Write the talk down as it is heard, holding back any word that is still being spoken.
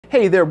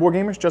Hey there,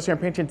 Wargamers, Jesse here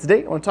on Painting.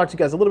 Today I want to talk to you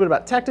guys a little bit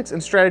about tactics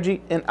and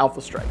strategy in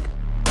Alpha Strike.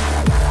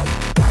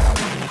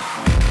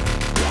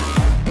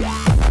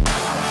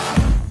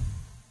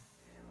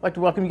 I'd like to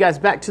welcome you guys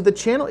back to the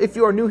channel. If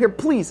you are new here,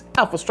 please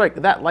Alpha Strike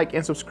that like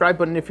and subscribe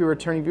button. If you're a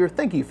returning viewer,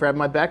 thank you for having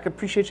my back. I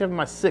appreciate you having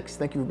my six.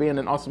 Thank you for being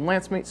an awesome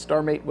lance mate,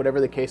 star mate,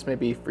 whatever the case may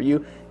be for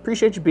you.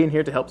 Appreciate you being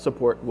here to help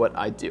support what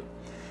I do.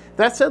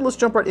 That said, let's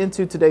jump right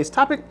into today's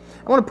topic.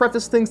 I want to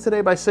preface things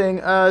today by saying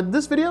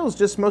this video is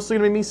just mostly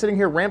going to be me sitting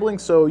here rambling,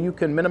 so you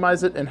can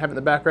minimize it and have it in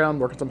the background,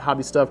 work on some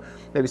hobby stuff,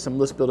 maybe some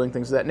list building,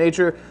 things of that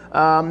nature.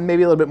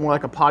 Maybe a little bit more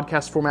like a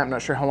podcast format. I'm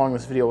not sure how long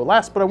this video will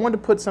last, but I wanted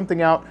to put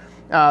something out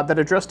that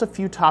addressed a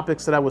few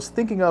topics that I was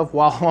thinking of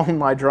while on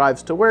my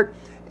drives to work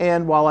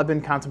and while I've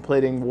been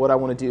contemplating what I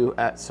want to do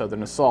at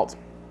Southern Assault.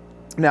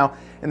 Now,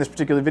 in this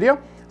particular video,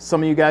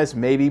 some of you guys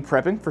may be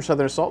prepping for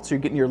Southern Assault, so you're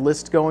getting your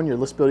list going, your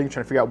list building,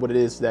 trying to figure out what it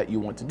is that you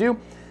want to do.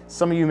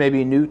 Some of you may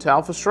be new to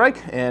Alpha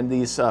Strike, and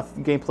these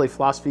gameplay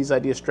philosophies,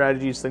 ideas,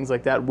 strategies, things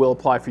like that will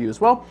apply for you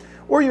as well.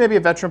 Or you may be a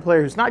veteran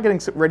player who's not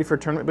getting ready for a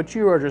tournament, but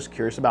you are just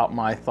curious about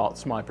my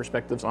thoughts, my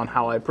perspectives on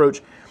how I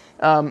approach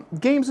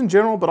games in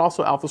general, but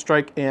also Alpha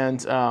Strike and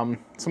some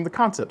of the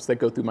concepts that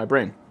go through my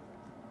brain.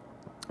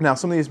 Now,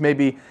 some of these may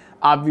be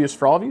obvious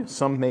for all of you,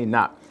 some may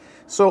not.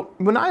 So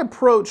when I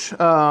approach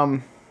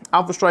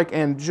Alpha Strike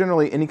and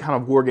generally any kind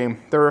of war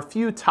game, there are a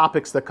few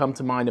topics that come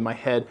to mind in my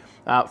head,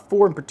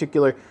 four in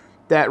particular,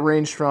 that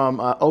range from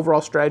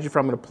overall strategy for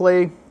I'm going to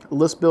play,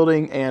 list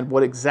building, and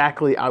what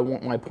exactly I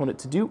want my opponent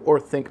to do or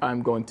think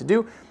I'm going to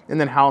do,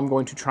 and then how I'm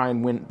going to try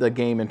and win the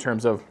game in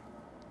terms of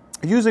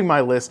using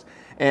my list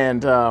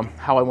and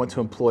how I want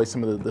to employ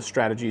some of the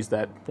strategies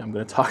that I'm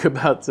going to talk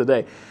about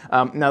today.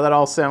 Now that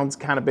all sounds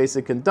kind of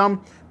basic and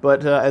dumb,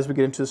 but as we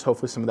get into this,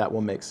 hopefully some of that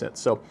will make sense.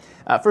 So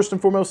first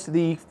and foremost,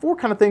 the four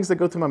kind of things that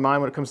go through my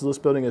mind when it comes to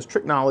list building is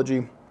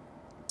technology,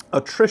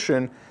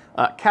 attrition,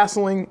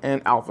 castling,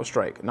 and Alpha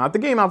Strike. Not the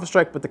game Alpha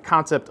Strike, but the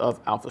concept of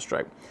Alpha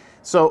Strike.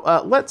 So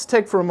let's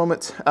take for a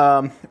moment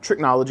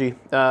technology.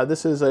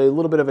 This is a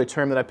little bit of a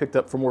term that I picked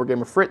up from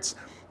Wargamer Fritz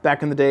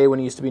back in the day when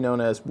he used to be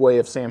known as Way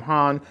of Sam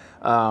Han.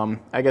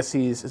 I guess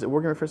is it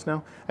Wargamer Fritz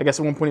now? I guess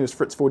at one point he was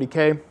Fritz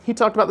 40K. He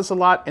talked about this a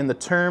lot, and the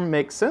term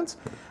makes sense.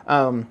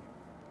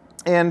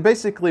 And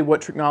basically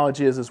what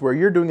technology is where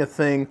you're doing a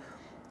thing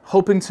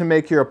hoping to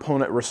make your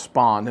opponent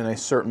respond in a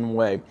certain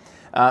way.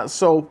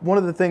 So one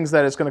of the things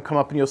that is going to come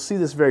up, and you'll see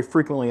this very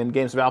frequently in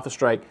games of Alpha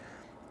Strike,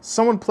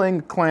 someone playing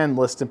a clan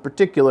list in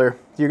particular,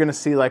 you're going to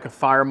see like a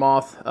Fire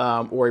Moth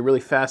or a really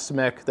fast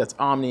mech that's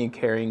Omni and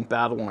carrying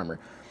battle armor.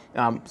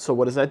 So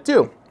what does that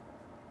do?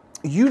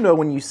 You know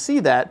when you see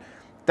that,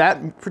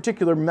 that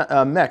particular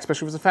mech,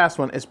 especially if it's a fast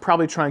one, is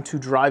probably trying to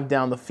drive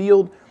down the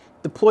field,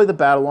 deploy the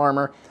battle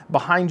armor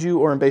behind you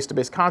or in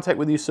base-to-base contact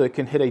with you so it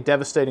can hit a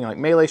devastating like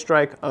melee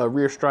strike, a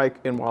rear strike,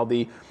 and while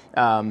the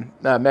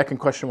mech in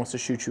question wants to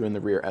shoot you in the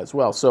rear as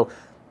well. So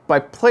by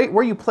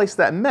where you place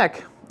that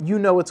mech, you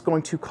know it's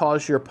going to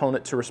cause your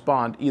opponent to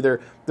respond.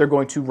 Either they're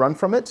going to run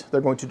from it,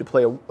 they're going to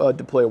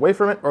deploy away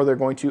from it, or they're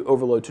going to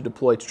overload to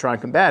deploy to try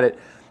and combat it.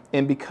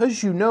 And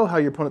because you know how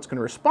your opponent's going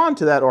to respond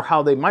to that or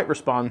how they might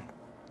respond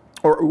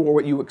or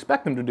what you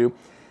expect them to do,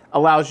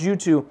 allows you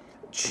to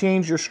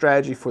change your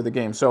strategy for the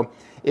game. So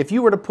if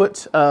you were to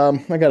put, I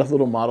got a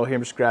little model here,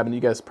 I'm just grabbing, you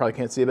guys probably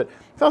can't see it, but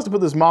if I was to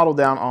put this model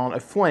down on a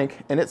flank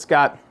and it's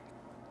got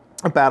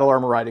a battle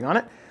armor riding on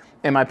it,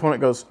 and my opponent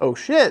goes, oh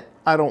shit,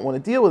 I don't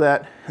want to deal with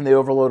that, and they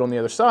overload on the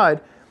other side,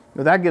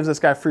 now that gives this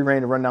guy free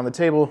reign to run down the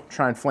table,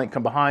 try and flank,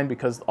 come behind,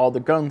 because all the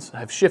guns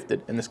have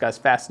shifted, and this guy's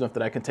fast enough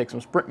that I can take some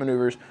sprint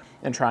maneuvers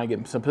and try and get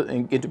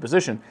him into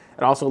position.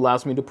 It also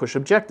allows me to push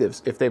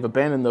objectives. If they've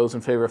abandoned those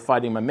in favor of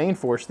fighting my main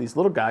force, these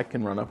little guys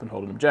can run up and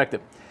hold an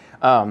objective.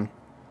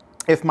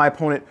 If my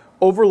opponent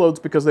overloads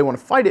because they want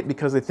to fight it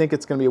because they think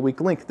it's going to be a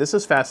weak link, this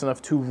is fast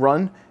enough to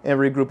run and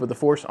regroup with the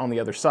force on the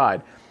other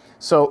side.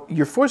 So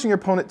you're forcing your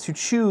opponent to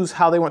choose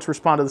how they want to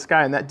respond to this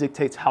guy, and that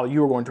dictates how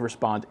you're going to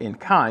respond in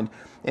kind.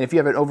 And if you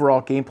have an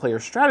overall gameplay or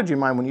strategy in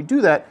mind when you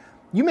do that,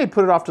 you may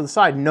put it off to the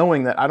side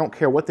knowing that I don't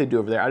care what they do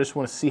over there, I just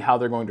want to see how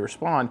they're going to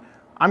respond.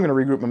 I'm going to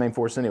regroup my main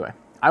force anyway.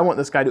 I want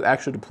this guy to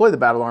actually deploy the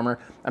battle armor.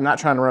 I'm not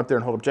trying to run up there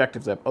and hold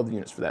objectives. I have other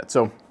units for that.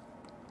 So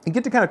you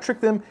get to kind of trick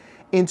them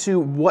into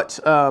what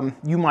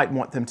you might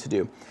want them to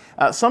do.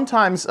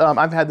 Sometimes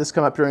I've had this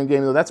come up during a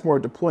game, though that's more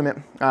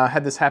deployment.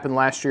 Had this happen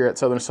last year at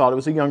Southern Assault. It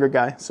was a younger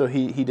guy, so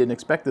he didn't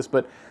expect this,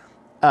 but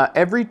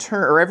every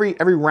turn or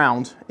every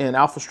round in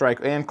Alpha Strike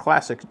and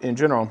Classic in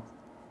general,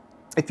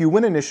 if you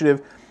win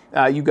initiative,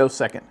 you go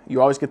second.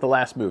 You always get the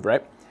last move,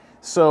 right?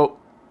 So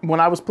when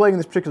I was playing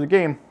this particular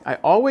game, I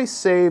always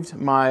saved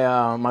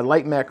my my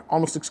light mech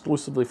almost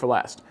exclusively for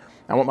last.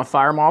 I want my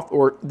Fire Moth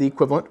or the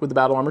equivalent with the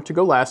battle armor to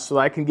go last so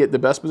that I can get the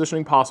best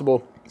positioning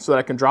possible, so that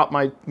I can drop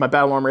my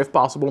battle armor if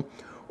possible,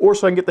 or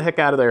so I can get the heck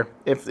out of there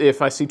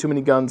if I see too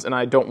many guns and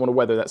I don't want to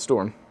weather that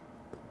storm.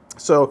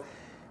 So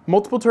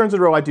multiple turns in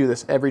a row, I do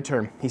this every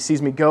turn. He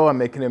sees me go, I'm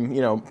making him,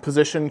 you know,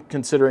 position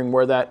considering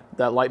where that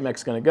light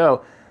mech's going to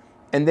go.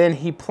 And then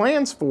he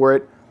plans for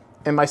it,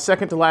 and my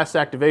second to last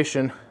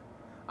activation,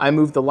 I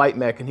move the light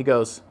mech, and he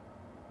goes,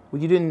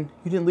 well, you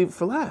didn't leave it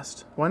for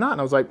last. Why not?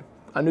 And I was like,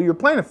 I knew you were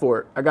planning for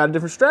it. I got a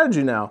different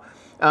strategy now.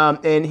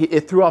 And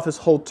it threw off his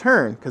whole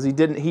turn because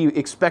he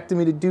expected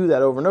me to do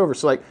that over and over.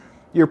 So like,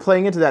 you're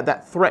playing into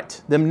that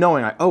threat, them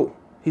knowing, like, oh,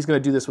 he's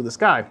going to do this with this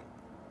guy.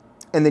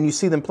 And then you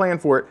see them plan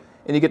for it,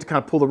 and you get to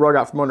kind of pull the rug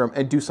out from under them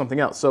and do something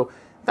else. So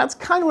that's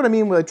kind of what I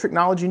mean with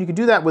technology, and you can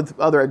do that with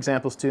other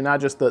examples too, not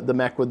just the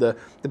mech with the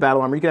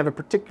battle armor. You can have a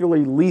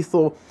particularly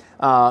lethal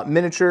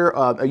miniature,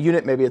 a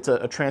unit, maybe it's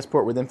a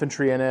transport with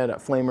infantry in it,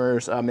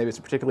 flamers, maybe it's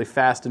a particularly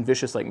fast and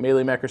vicious like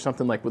melee mech or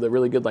something, like with a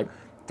really good like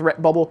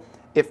threat bubble.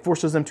 It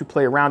forces them to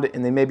play around it,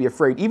 and they may be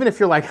afraid. Even if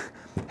you're like,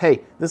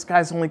 hey, this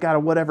guy's only got a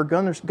whatever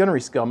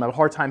gunnery skill, I'm having a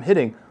hard time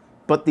hitting,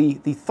 but the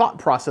thought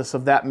process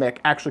of that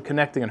mech actually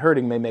connecting and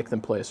hurting may make them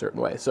play a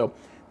certain way. So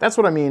that's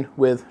what I mean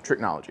with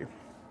technology.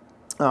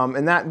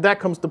 And that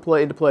comes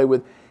into play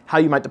with how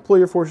you might deploy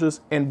your forces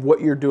and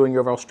what you're doing,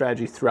 your overall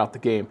strategy throughout the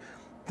game.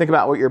 Think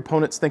about what your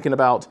opponent's thinking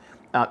about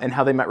and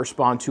how they might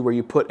respond to where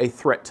you put a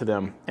threat to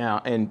them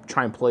and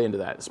try and play into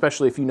that,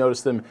 especially if you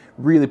notice them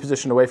really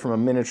positioned away from a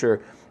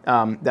miniature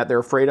that they're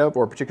afraid of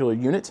or a particular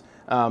unit.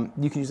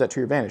 You can use that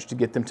to your advantage to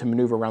get them to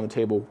maneuver around the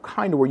table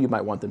kind of where you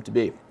might want them to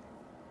be.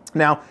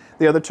 Now,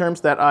 the other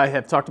terms that I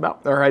have talked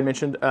about, or I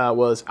mentioned,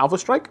 was Alpha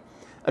Strike,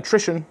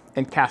 attrition,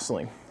 and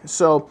castling.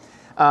 So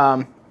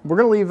we're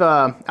going to leave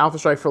Alpha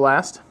Strike for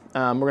last.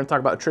 We're going to talk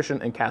about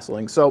attrition and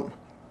castling. So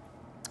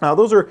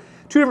those are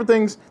two different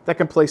things that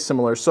can play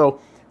similar.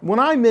 So when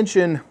I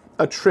mention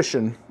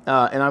attrition,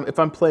 and if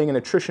I'm playing an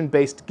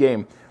attrition-based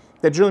game,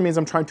 that generally means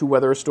I'm trying to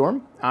weather a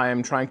storm. I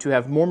am trying to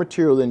have more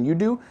material than you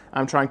do.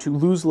 I'm trying to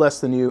lose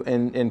less than you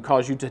and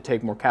cause you to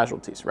take more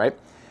casualties, right?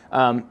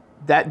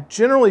 That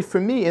generally, for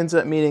me, ends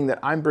up meaning that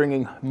I'm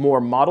bringing more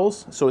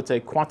models, so it's a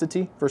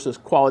quantity versus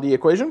quality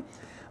equation,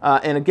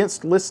 and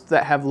against lists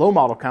that have low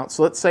model counts.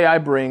 So let's say I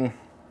bring,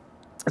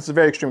 it's a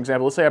very extreme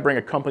example, let's say I bring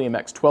a company of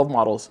X 12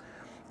 models,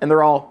 and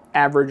they're all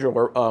average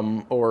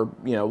or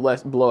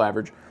less below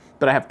average,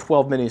 but I have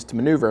 12 minis to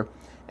maneuver,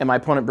 and my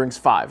opponent brings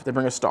 5. They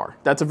bring a star.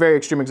 That's a very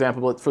extreme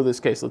example, but for this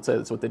case, let's say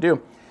that's what they do.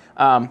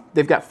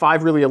 They've got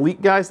 5 really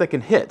elite guys that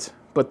can hit,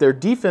 but their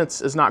defense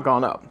has not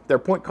gone up. Their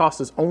point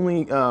cost is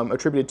only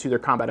attributed to their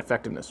combat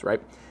effectiveness,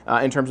 right,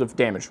 in terms of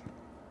damage.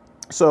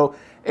 So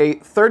a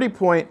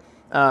 30-point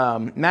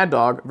Mad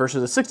Dog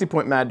versus a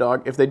 60-point Mad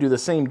Dog, if they do the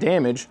same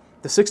damage,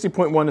 the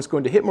 60-point one is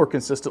going to hit more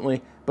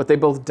consistently, but they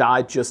both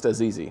die just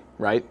as easy,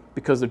 right?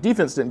 Because their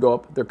defense didn't go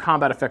up, their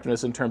combat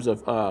effectiveness in terms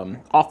of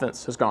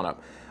offense has gone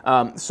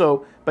up.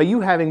 So by you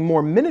having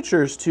more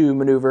miniatures to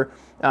maneuver,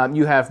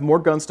 you have more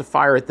guns to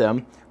fire at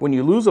them. When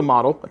you lose a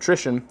model,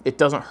 attrition, it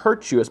doesn't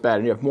hurt you as bad,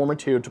 and you have more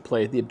material to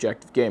play the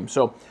objective game.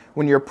 So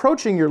when you're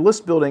approaching your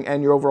list building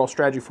and your overall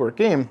strategy for a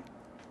game,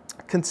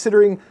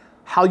 considering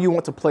how you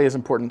want to play is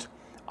important.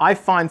 I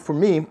find for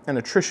me, an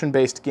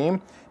attrition-based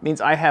game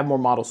means I have more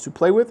models to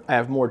play with, I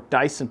have more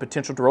dice and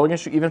potential to roll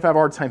against you. Even if I have a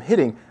hard time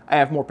hitting, I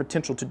have more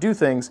potential to do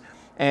things,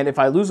 and if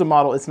I lose a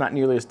model, it's not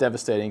nearly as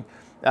devastating.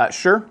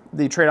 Sure,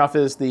 the trade-off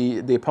is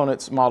the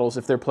opponent's models,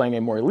 if they're playing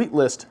a more elite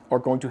list, are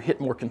going to hit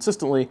more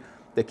consistently.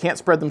 They can't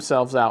spread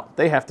themselves out.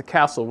 They have to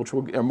castle, which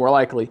are more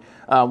likely,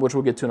 which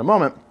we'll get to in a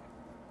moment.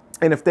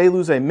 And if they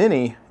lose a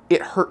mini,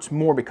 it hurts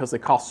more because they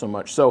cost so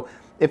much. So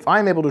if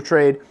I'm able to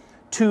trade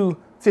 2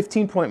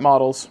 15-point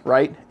models,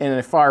 right, in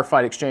a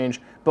firefight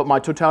exchange, but my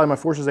totality of my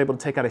force is able to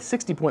take out a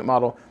 60-point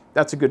model,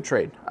 that's a good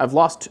trade. I've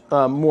lost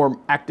more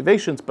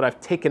activations, but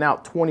I've taken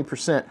out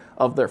 20%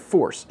 of their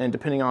force, and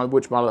depending on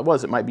which model it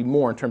was, it might be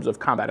more in terms of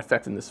combat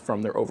effectiveness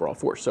from their overall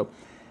force. So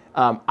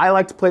I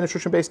like to play an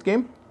attrition-based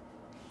game.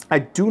 I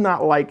do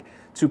not like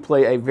to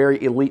play a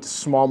very elite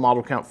small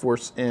model count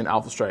force in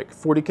Alpha Strike.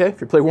 40k,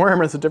 if you play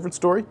Warhammer, it's a different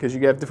story because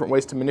you have different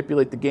ways to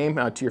manipulate the game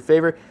to your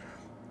favor.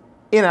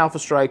 In Alpha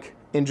Strike,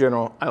 in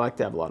general, I like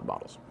to have a lot of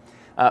models.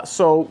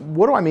 So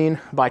what do I mean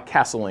by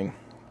castling?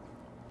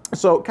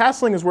 So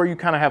castling is where you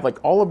kind of have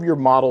like all of your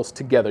models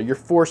together, your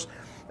force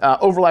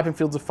overlapping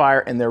fields of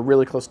fire, and they're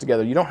really close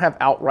together. You don't have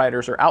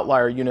outriders or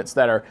outlier units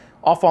that are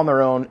off on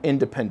their own,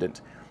 independent.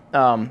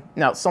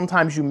 Now,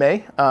 sometimes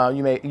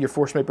your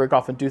force may break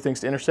off and do things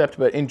to intercept,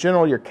 but in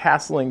general, your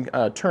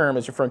castling term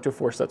is referring to a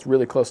force that's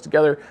really close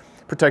together,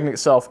 protecting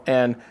itself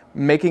and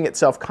making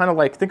itself kind of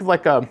like, think of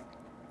like a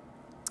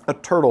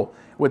turtle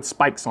with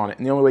spikes on it,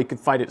 and the only way you can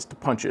fight it is to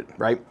punch it,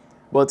 right?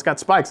 Well, it's got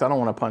spikes, I don't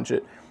want to punch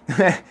it.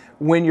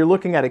 When you're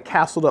looking at a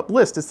castled up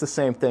list, it's the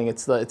same thing.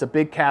 It's a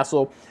big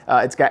castle,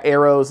 it's got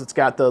arrows, it's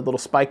got the little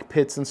spike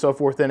pits and so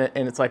forth in it,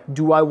 and it's like,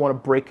 do I want to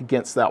break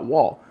against that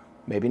wall?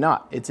 Maybe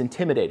not. It's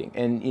intimidating,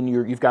 and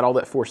you've got all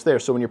that force there.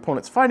 So when your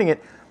opponent's fighting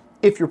it,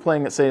 if you're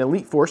playing, let's say, an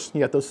elite force, you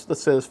got those,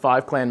 let's say there's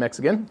 5 clan mechs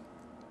again,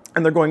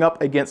 and they're going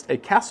up against a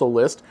castle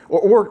list,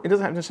 or it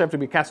doesn't necessarily have to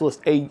be a castle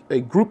list, a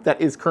group that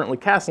is currently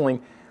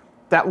castling,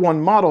 that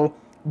one model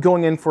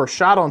going in for a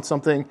shot on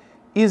something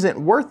isn't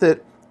worth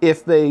it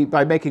if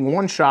by making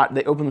one shot,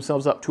 they open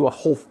themselves up to a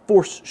whole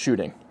force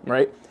shooting,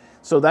 right?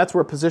 So that's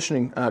where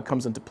positioning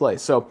comes into play.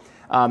 So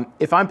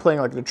if I'm playing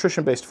like an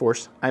attrition-based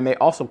force, I may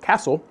also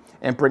castle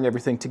and bring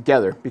everything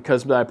together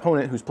because my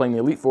opponent who's playing the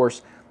elite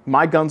force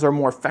My guns are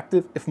more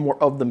effective if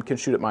more of them can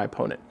shoot at my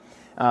opponent.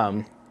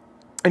 And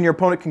your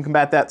opponent can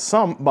combat that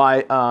some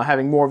by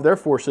having more of their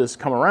forces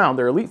come around,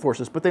 their elite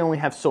forces, but they only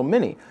have so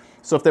many.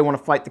 So if they want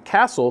to fight the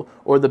castle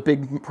or the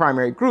big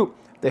primary group,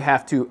 they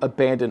have to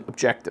abandon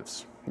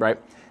objectives, right?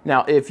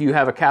 Now, if you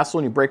have a castle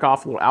and you break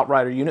off a little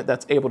outrider unit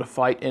that's able to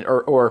fight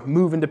or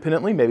move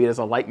independently, maybe it has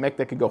a light mech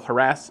that can go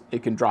harass,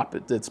 it can drop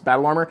its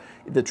battle armor,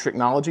 the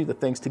technology, the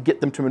things to get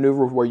them to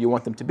maneuver where you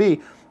want them to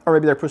be, or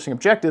maybe they're pushing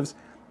objectives,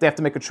 they have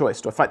to make a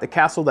choice. Do I fight the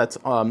castle? That's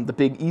the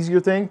big,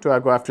 easier thing. Do I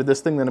go after this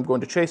thing that I'm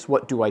going to chase?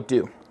 What do I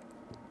do?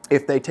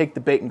 If they take the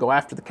bait and go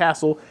after the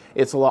castle,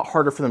 it's a lot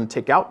harder for them to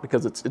take out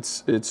because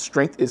its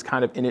strength is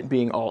kind of in it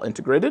being all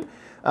integrated.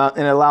 And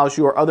it allows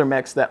your other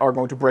mechs that are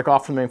going to break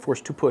off from the main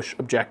force to push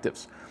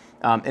objectives.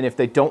 And if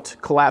they don't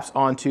collapse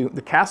onto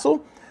the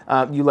castle,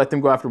 you let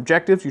them go after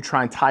objectives, you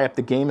try and tie up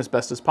the game as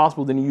best as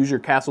possible, then you use your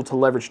castle to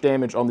leverage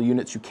damage on the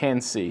units you can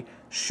see.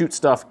 Shoot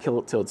stuff, kill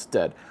it till it's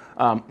dead.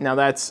 Now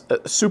that's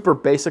a super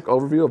basic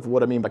overview of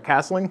what I mean by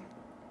castling,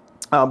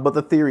 but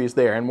the theory is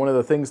there. And one of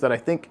the things that I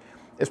think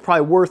is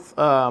probably worth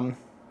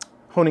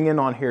honing in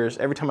on here is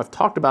every time I've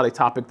talked about a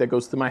topic that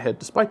goes through my head,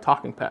 despite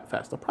talking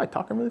fast, I'm probably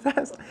talking really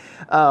fast,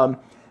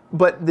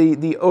 but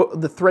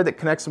the thread that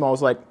connects them all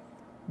is like,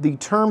 the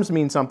terms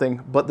mean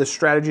something, but the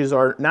strategies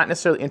are not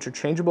necessarily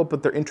interchangeable,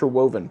 but they're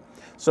interwoven.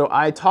 So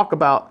I talk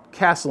about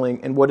castling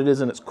and what it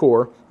is in its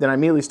core, then I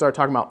immediately start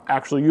talking about,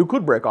 actually, you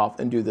could break off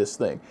and do this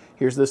thing.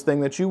 Here's this thing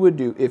that you would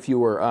do if you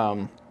were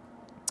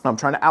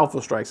trying to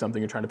alpha strike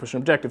something, you're trying to push an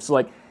objective. So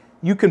like,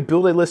 you can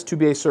build a list to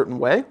be a certain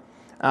way,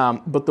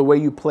 but the way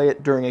you play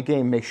it during a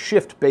game may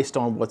shift based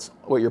on what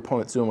your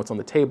opponent's doing, what's on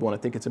the table, and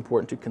I think it's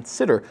important to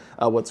consider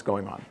what's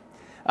going on.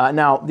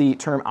 Now, the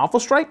term alpha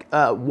strike,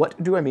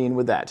 what do I mean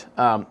with that?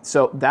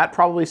 So that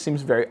probably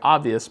seems very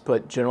obvious,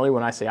 but generally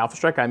when I say alpha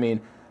strike, I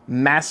mean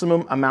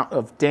maximum amount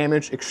of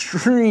damage,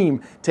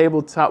 extreme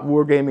tabletop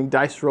wargaming,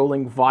 dice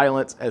rolling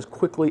violence as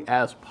quickly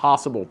as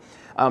possible.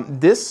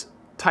 This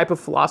type of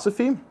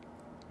philosophy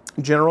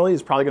generally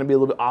is probably going to be a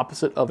little bit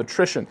opposite of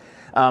attrition.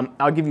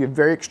 I'll give you a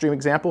very extreme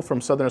example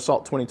from Southern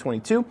Assault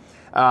 2022.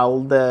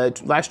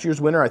 The last year's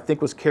winner, I think,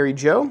 was Carrie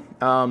Joe.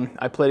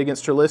 I played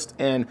against her list,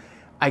 and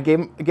I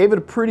gave it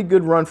a pretty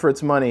good run for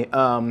its money.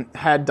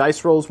 Had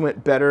dice rolls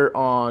went better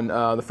on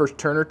the first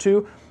turn or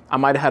two, I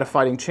might have had a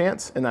fighting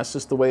chance, and that's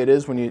just the way it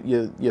is when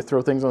you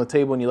throw things on the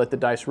table and you let the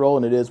dice roll,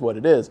 and it is what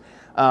it is.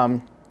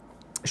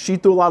 She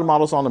threw a lot of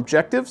models on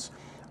objectives.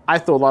 I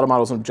throw a lot of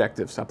models on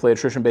objectives. I play an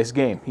attrition-based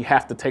game. You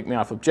have to take me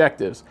off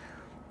objectives.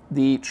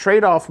 The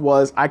trade-off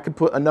was I could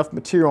put enough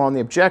material on the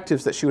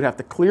objectives that she would have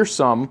to clear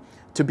some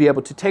to be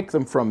able to take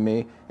them from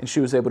me, and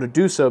she was able to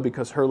do so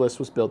because her list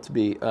was built to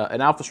be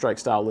an Alpha Strike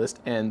style list,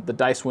 and the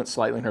dice went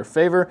slightly in her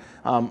favor.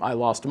 I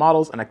lost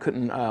models, and I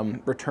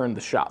couldn't return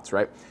the shots,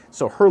 right?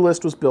 So her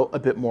list was built a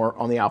bit more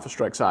on the Alpha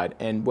Strike side,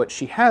 and what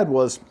she had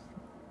was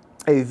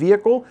a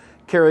vehicle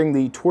carrying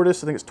the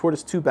Tortoise, I think it's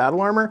Tortoise 2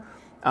 battle armor,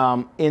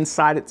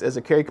 inside it as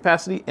a carry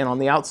capacity, and on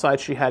the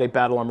outside she had a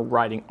battle armor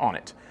riding on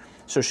it.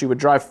 So she would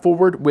drive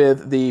forward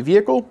with the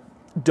vehicle,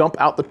 dump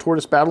out the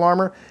Tortoise battle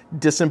armor,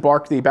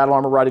 disembark the battle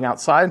armor riding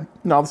outside,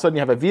 and all of a sudden you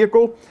have a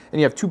vehicle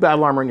and you have 2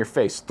 battle armor in your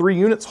face. 3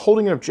 units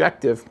holding an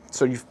objective,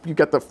 so you've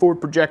got the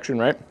forward projection,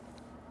 right?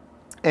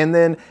 And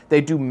then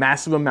they do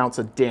massive amounts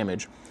of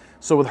damage.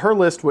 So with her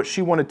list, what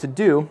she wanted to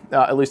do,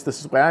 at least this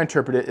is the way I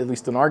interpret it, at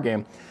least in our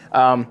game,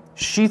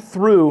 she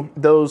threw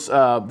those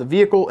the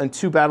vehicle and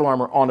 2 battle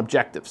armor on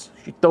objectives.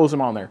 She throws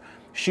them on there.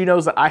 She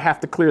knows that I have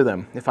to clear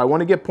them. If I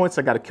want to get points,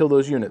 I got to kill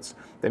those units.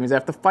 That means I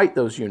have to fight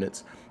those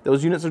units.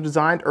 Those units are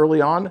designed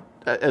early on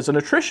as an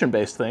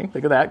attrition-based thing.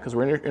 Think of that, because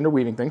we're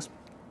interweaving things.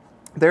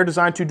 They're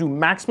designed to do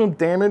maximum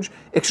damage,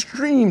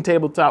 extreme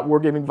tabletop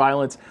wargaming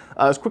violence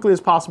as quickly as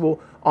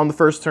possible on the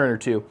first turn or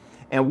two.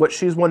 And what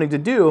she's wanting to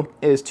do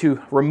is to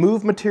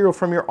remove material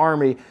from your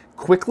army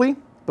quickly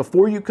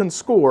before you can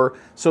score,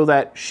 so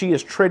that she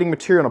is trading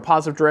material in a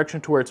positive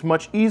direction to where it's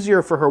much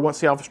easier for her once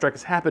the Alpha Strike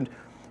has happened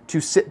to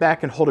sit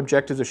back and hold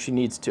objectives if she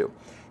needs to.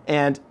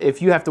 And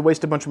if you have to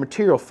waste a bunch of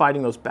material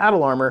fighting those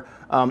battle armor,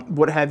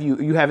 what have you?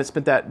 You haven't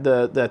spent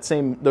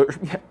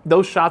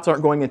those shots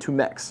aren't going into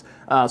mechs.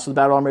 So the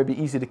battle armor may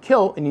be easy to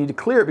kill, and you need to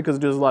clear it because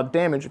it does a lot of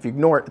damage. If you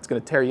ignore it, it's going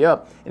to tear you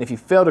up. And if you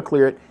fail to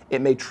clear it,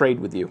 it may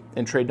trade with you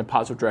and trade in a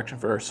positive direction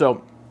for her.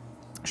 So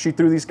she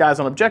threw these guys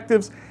on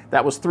objectives.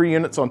 That was 3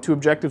 units on 2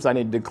 objectives I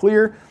needed to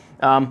clear.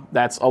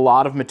 That's a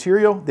lot of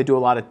material. They do a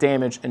lot of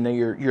damage, and then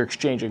you're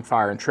exchanging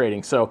fire and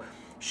trading. So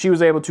she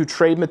was able to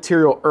trade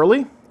material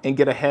early and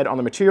get ahead on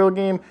the material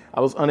game. I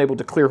was unable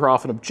to clear her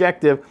off an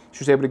objective. She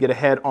was able to get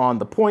ahead on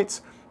the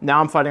points. Now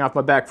I'm fighting off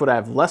my back foot. I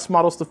have less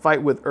models to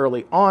fight with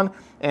early on,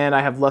 and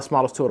I have less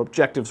models to hold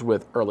objectives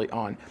with early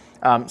on.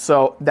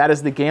 So that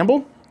is the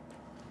gamble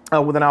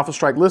with an Alpha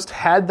Strike list.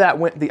 Had that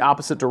went the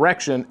opposite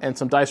direction and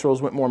some dice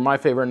rolls went more in my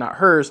favor and not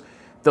hers,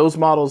 those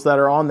models that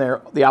are on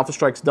there, the Alpha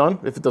Strike's done.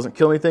 If it doesn't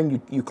kill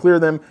anything, you clear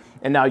them,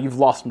 and now you've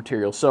lost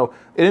material. So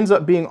it ends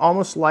up being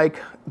almost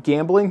like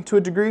gambling to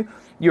a degree.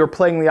 You're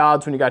playing the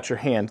odds when you got your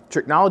hand.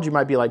 Technology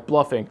might be like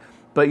bluffing.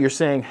 but you're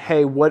saying,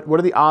 hey, what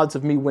are the odds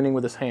of me winning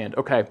with this hand?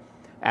 Okay,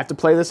 I have to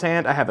play this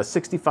hand. I have a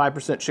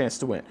 65% chance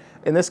to win.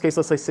 In this case,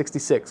 let's say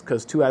 66,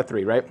 because 2 out of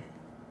 3, right?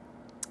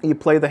 You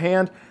play the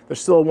hand,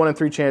 there's still a 1 in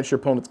 3 chance your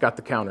opponent's got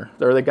the counter,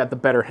 or they got the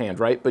better hand,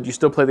 right? But you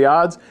still play the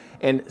odds,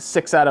 and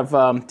 6 out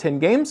of 10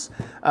 games,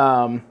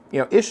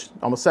 ish,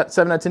 almost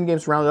 7 out of 10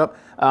 games rounded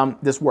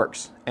up, this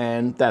works.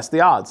 And that's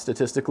the odds.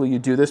 Statistically, you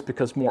do this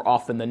because more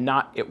often than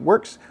not, it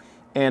works.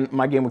 And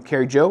my game with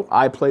Carrie Jo,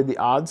 I played the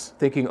odds,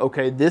 thinking,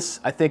 okay, this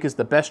I think is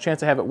the best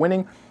chance I have at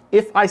winning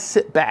if I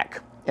sit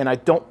back and I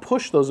don't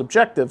push those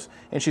objectives,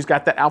 and she's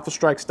got that Alpha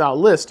Strike style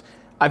list.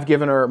 I've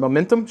given her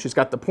momentum, she's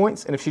got the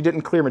points, and if she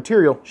didn't clear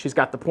material, she's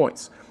got the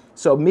points.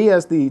 So me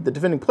as the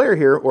defending player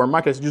here, or in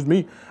my case, just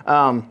me,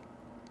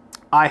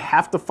 I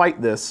have to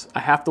fight this, I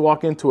have to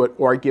walk into it,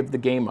 or I give the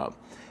game up.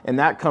 And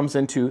that comes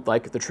into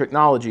like the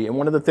tricknology. And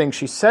one of the things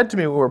she said to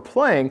me when we were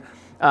playing,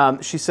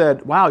 she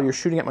said, wow, you're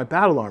shooting at my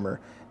battle armor.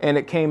 And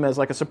it came as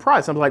like a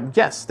surprise. I'm like,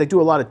 yes, they do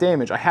a lot of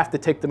damage. I have to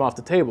take them off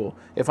the table.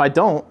 If I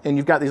don't, and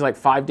you've got these like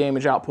 5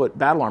 damage output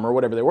battle armor or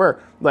whatever they were,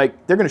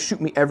 like they're gonna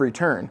shoot me every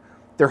turn.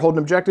 They're holding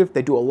objective,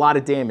 they do a lot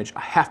of damage.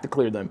 I have to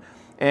clear them.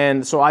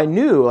 And so I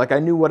knew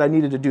what I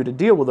needed to do to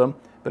deal with them,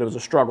 but it was a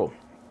struggle.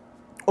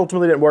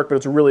 Ultimately didn't work, but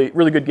it's a really,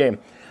 really good game.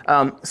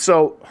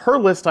 So her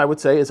list, I would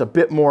say, is a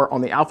bit more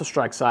on the Alpha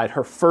Strike side.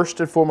 Her first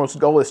and foremost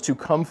goal is to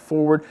come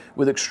forward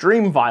with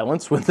extreme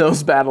violence with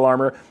those battle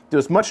armor, do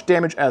as much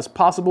damage as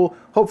possible,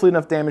 hopefully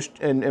enough damage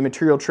in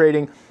material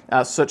trading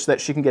such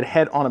that she can get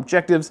ahead on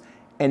objectives.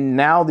 And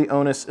now the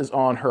onus is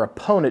on her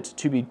opponent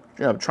to be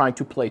trying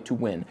to play to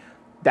win.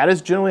 That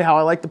is generally how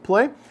I like to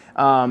play.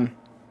 And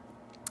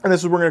this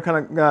is where we're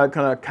going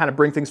to kind of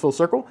bring things full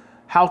circle.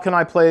 How can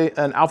I play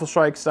an Alpha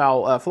Strike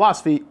style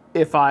philosophy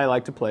if I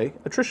like to play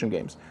attrition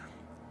games?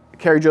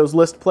 Carrie Jo's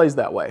list plays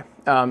that way.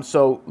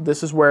 So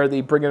this is where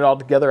the bring it all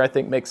together, I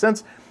think, makes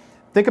sense.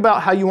 Think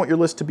about how you want your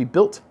list to be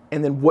built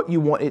and then what you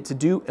want it to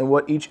do and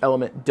what each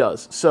element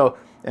does. So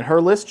in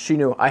her list, she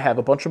knew I have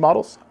a bunch of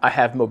models, I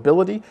have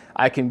mobility,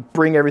 I can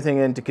bring everything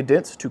into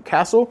condense to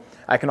castle,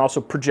 I can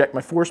also project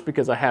my force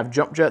because I have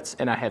jump jets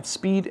and I have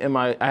speed and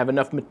I have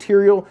enough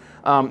material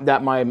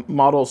that my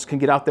models can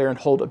get out there and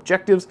hold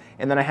objectives,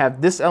 and then I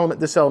have this element,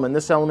 this element,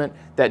 this element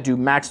that do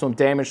maximum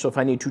damage, so if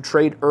I need to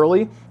trade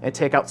early and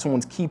take out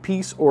someone's key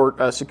piece or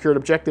a secured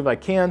objective, I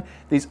can.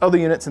 These other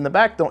units in the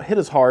back don't hit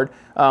as hard,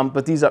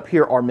 but these up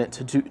here are meant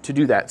to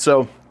do that.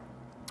 So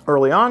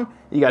early on,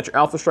 you got your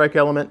Alpha Strike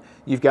element,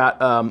 you've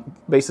got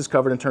bases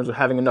covered in terms of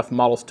having enough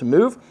models to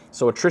move,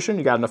 so attrition,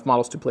 you got enough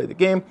models to play the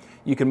game,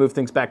 you can move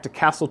things back to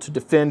castle to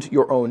defend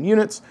your own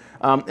units,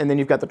 and then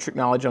you've got the trick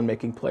knowledge on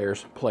making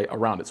players play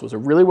around it. So it's a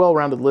really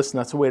well-rounded list, and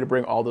that's a way to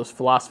bring all those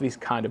philosophies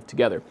kind of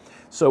together.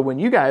 So when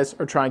you guys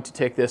are trying to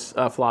take this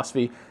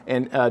philosophy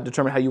and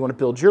determine how you want to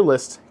build your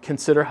list,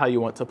 consider how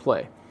you want to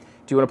play.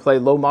 Do you want to play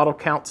low model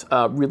count,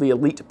 really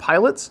elite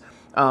pilots,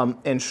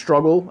 and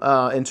struggle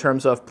in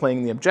terms of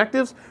playing the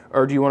objectives,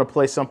 or do you want to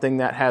play something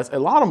that has a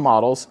lot of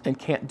models and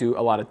can't do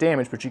a lot of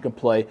damage, but you can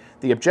play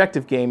the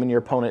objective game and your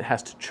opponent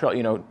has to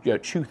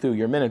chew through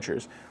your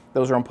miniatures?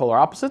 Those are on polar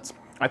opposites.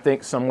 I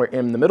think somewhere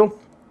in the middle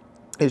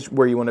is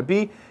where you want to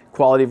be.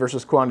 Quality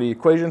versus quantity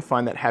equation,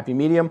 find that happy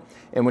medium.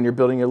 And when you're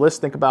building your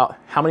list, think about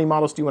how many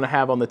models do you want to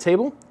have on the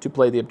table to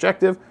play the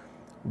objective,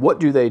 what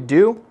do they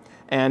do,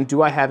 and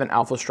do I have an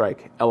Alpha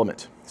Strike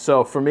element?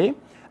 So for me,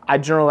 I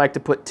generally like to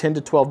put 10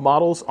 to 12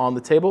 models on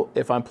the table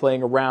if I'm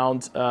playing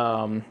around,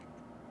 I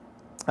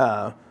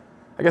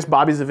guess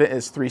Bobby's event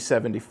is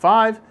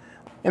 375.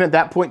 And at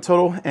that point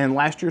total and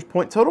last year's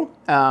point total,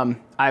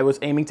 I was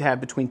aiming to have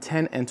between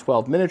 10 and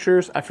 12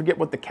 miniatures. I forget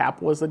what the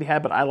cap was that he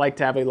had, but I like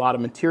to have a lot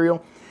of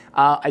material.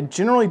 I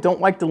generally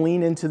don't like to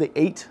lean into the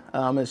 8.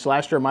 As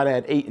last year I might have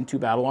had 8 and 2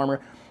 battle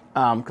armor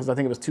because I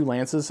think it was 2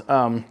 lances.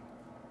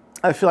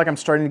 I feel like I'm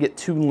starting to get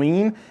too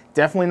lean.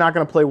 Definitely not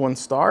going to play 1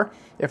 star.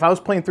 If I was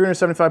playing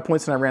 375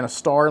 points and I ran a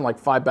star and like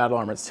 5 battle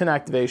armor, it's 10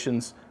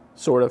 activations,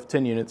 sort of,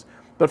 10 units,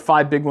 but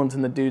 5 big ones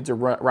and the dudes are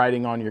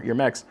riding on your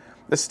mechs.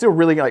 That's still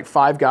really like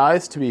 5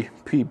 guys to be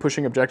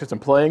pushing objectives and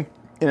playing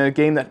in a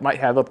game that might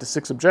have up to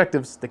 6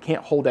 objectives. They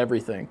can't hold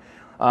everything.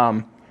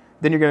 Then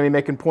you're going to be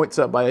making points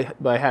up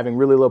by having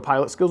really low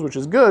pilot skills, which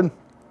is good.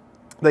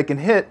 They can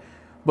hit,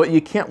 but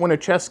you can't win a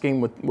chess game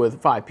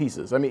with 5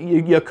 pieces. I mean,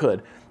 you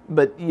could.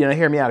 But,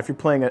 hear me out. If you're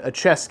playing a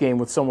chess game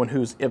with someone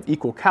who's of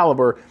equal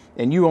caliber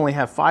and you only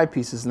have 5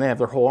 pieces and they have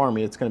their whole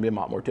army, it's going to be a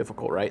lot more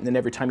difficult, right? And then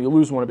every time you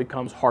lose one, it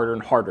becomes harder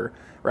and harder,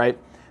 right?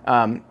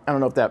 I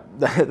don't know if that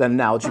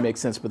analogy makes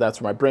sense, but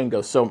that's where my brain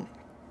goes. So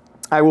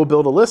I will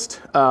build a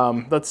list.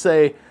 Let's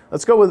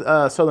go with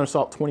Southern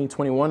Assault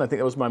 2021. I think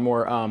that was my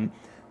more,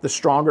 the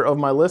stronger of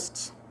my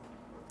lists.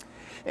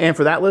 And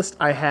for that list,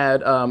 I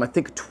had, I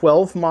think,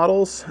 12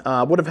 models.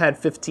 Would have had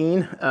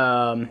 15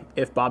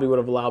 if Bobby would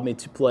have allowed me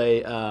to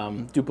play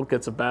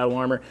duplicates of battle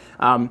armor.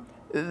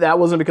 That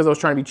wasn't because I was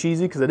trying to be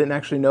cheesy, because I didn't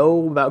actually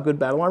know about good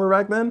battle armor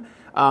back then.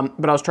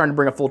 But I was trying to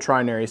bring a full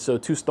trinary, so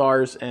 2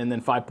 stars and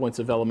then 5 points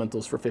of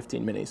elementals for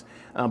 15 minis.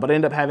 But I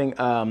ended up having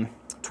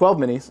 12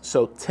 minis,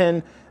 so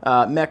 10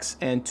 mechs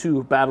and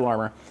 2 battle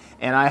armor.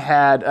 and I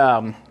had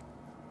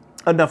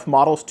enough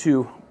models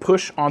to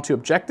push onto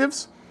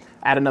objectives,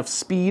 I had enough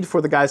speed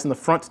for the guys in the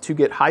front to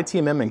get high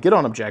TMM and get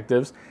on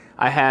objectives.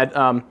 I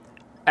had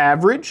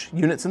average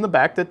units in the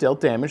back that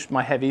dealt damage,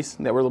 my heavies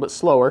that were a little bit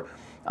slower,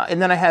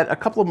 and then I had a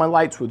couple of my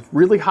lights with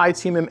really high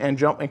TMM and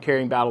jump and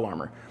carrying battle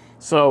armor.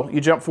 So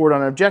you jump forward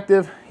on an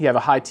objective, you have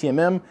a high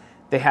TMM,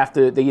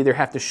 they either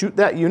have to shoot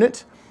that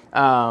unit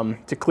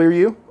to clear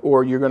you,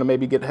 or you're going to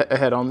maybe get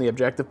ahead on the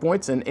objective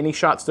points, and any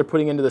shots they're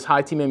putting into this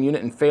high TMM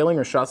unit and failing,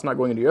 or shots not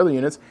going into your other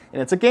units,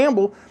 and it's a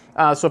gamble.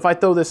 So if I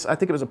throw this, I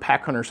think it was a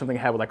pack hunter or something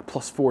I had with like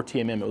 +4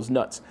 TMM, it was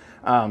nuts.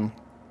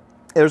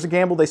 There's a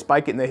gamble, they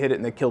spike it and they hit it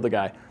and they kill the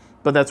guy.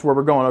 But that's where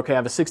we're going. Okay, I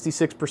have a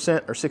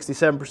 66% or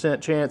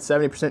 67% chance,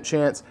 70%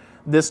 chance.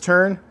 This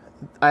turn,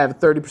 I have a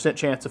 30%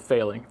 chance of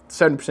failing,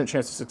 70%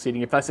 chance of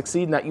succeeding. If I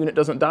succeed and that unit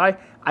doesn't die,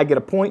 I get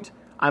a point,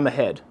 I'm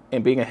ahead,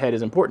 and being ahead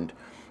is important.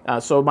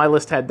 So my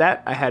list had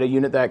that. I had a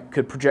unit that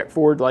could project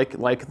forward like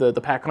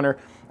the pack hunter,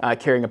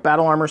 carrying a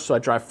battle armor. So I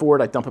drive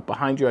forward, I dump it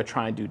behind you, I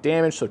try and do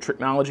damage. So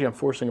technology, I'm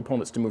forcing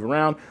opponents to move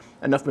around.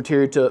 Enough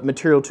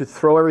material to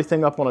throw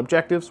everything up on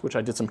objectives, which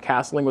I did some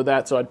castling with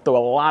that. So I'd throw a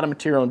lot of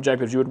material on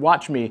objectives. You would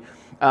watch me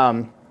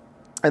in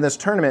this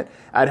tournament.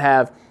 I'd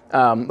have,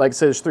 like I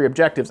said, there's 3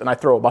 objectives, and I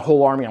throw my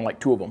whole army on like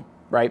 2 of them,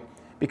 right?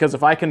 Because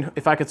if I can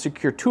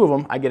secure 2 of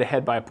them, I get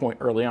ahead by a point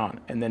early on,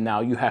 and then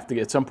now you have to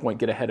at some point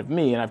get ahead of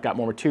me, and I've got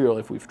more material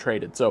if we've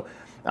traded. So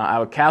I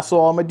would castle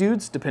all my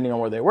dudes depending on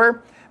where they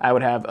were. I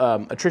would have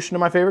attrition in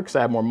my favor because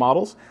I have more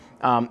models,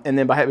 and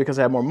then because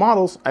I have more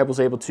models, I was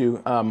able to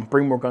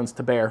bring more guns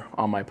to bear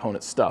on my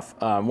opponent's stuff.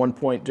 One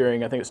point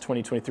during, I think it was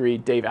 2023,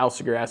 Dave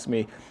Alsiger asked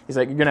me, he's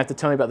like, "You're gonna have to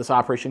tell me about this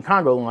Operation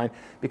Congo line,"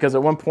 because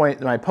at one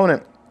point my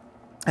opponent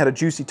had a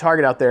juicy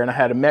target out there, and I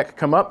had a mech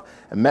come up,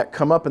 and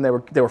they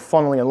were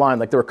funneling in line,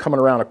 like they were coming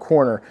around a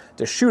corner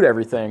to shoot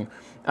everything,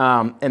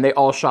 and they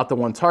all shot the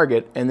one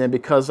target. And then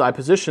because I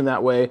positioned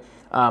that way,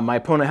 my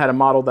opponent had a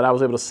model that I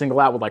was able to single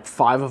out with like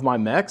 5 of my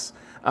mechs,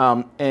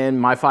 and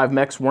my 5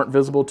 mechs weren't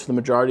visible to the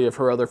majority of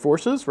her other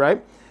forces,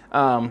 right?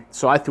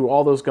 So I threw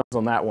all those guns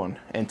on that one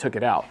and took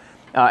it out.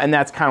 And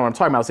that's kind of what I'm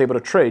talking about. I was able to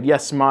trade.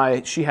 Yes,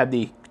 she had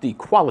the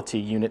quality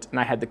unit, and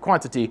I had the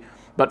quantity,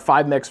 but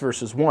 5 mechs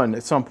versus 1,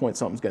 at some point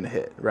something's going to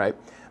hit, right?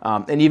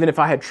 And even if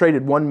I had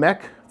traded 1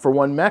 mech for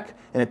 1 mech,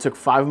 and it took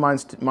 5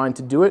 of mine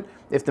to do it,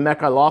 if the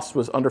mech I lost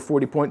was under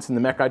 40 points and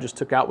the mech I just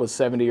took out was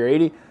 70 or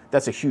 80,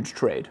 that's a huge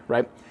trade,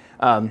 right?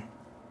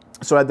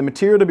 So I had the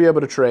material to be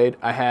able to trade.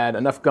 I had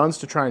enough guns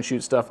to try and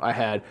shoot stuff. I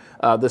had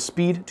the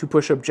speed to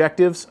push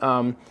objectives,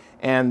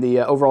 and the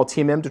overall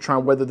TMM to try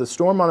and weather the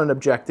storm on an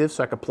objective,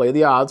 so I could play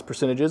the odds,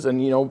 percentages, and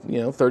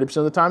 30%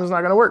 of the time it's not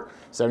going to work.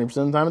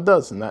 70% of the time it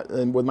does,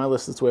 and with my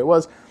list that's the way it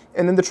was.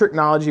 And then the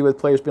technology with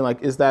players being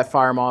like, is that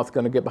Fire Moth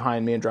going to get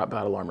behind me and drop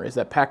battle armor? Is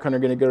that Pack Hunter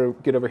going to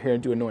get over here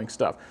and do annoying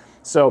stuff?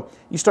 So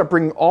you start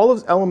bringing all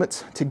those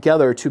elements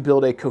together to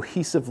build a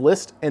cohesive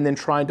list, and then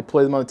trying to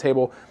play them on the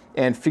table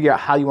and figure out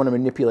how you want to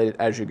manipulate it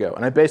as you go.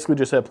 And I basically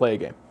just said play a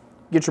game.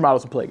 Get your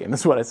models and play a game.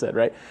 That's what I said,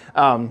 right?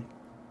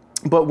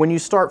 But when you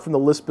start from the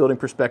list building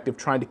perspective,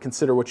 trying to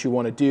consider what you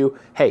want to do,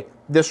 hey,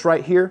 this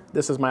right here,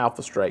 this is my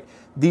Alpha Strike.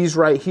 These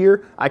right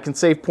here, I can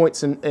save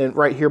points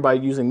right here by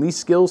using these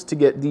skills to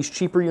get these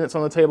cheaper units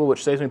on the table,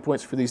 which saves me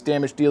points for these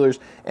damage dealers.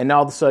 And now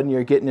all of a sudden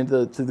you're getting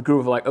into the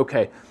groove of like,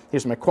 okay,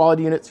 here's my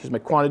quality units, here's my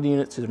quantity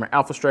units, here's my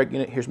Alpha Strike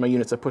unit, here's my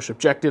units that push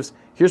objectives,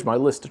 here's my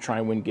list to try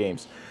and win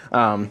games.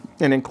 And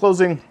in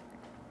closing,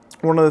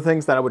 one of the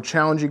things that I would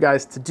challenge you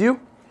guys to do,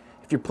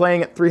 if you're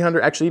playing at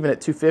 300, actually even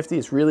at 250,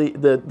 it's really,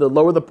 the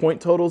lower the point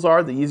totals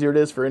are, the easier it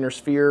is for Inner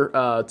Sphere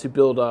to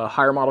build a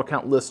higher model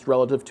count list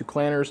relative to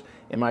clanners,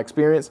 in my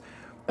experience.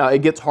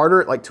 It gets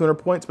harder at like 200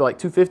 points, but like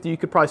 250, you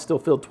could probably still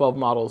field 12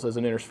 models as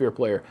an Inner Sphere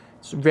player.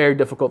 It's very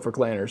difficult for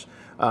clanners.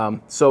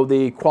 So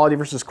the quality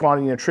versus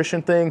quantity and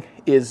attrition thing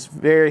is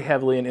very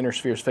heavily in Inner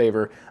Sphere's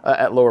favor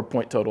at lower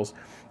point totals.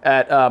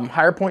 At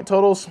higher point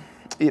totals,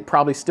 it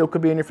probably still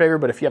could be in your favor,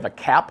 but if you have a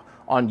cap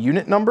on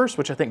unit numbers,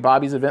 which I think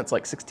Bobby's event's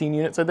like 16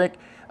 units, I think.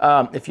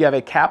 If you have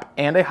a cap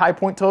and a high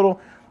point total,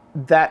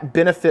 that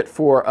benefit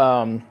for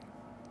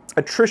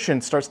attrition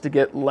starts to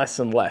get less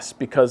and less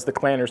because the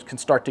clanners can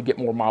start to get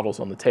more models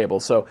on the table.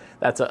 So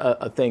that's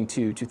a thing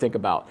to think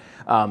about.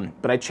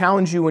 But I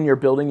challenge you when you're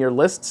building your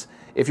lists,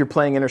 if you're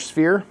playing Inner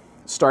Sphere,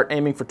 start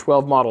aiming for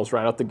 12 models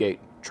right out the gate.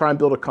 Try and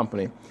build a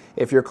company.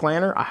 If you're a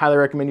clanner, I highly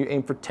recommend you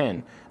aim for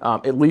 10.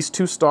 At least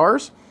 2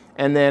 stars,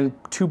 and then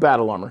 2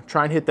 battle armor.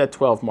 Try and hit that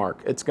 12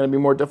 mark. It's going to be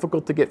more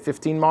difficult to get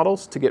 15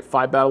 models, to get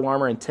 5 battle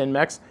armor and 10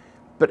 mechs,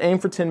 but aim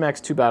for 10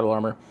 mechs, 2 battle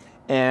armor.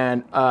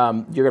 And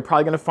you're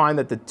probably going to find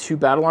that the 2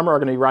 battle armor are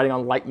going to be riding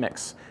on light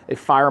mechs, a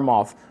Fire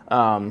Moth,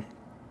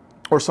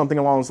 or something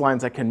along those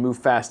lines that can move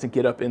fast and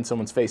get up in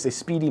someone's face, a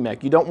speedy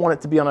mech. You don't want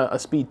it to be on a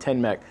speed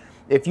 10 mech.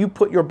 If you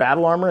put your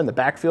battle armor in the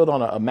backfield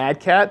on a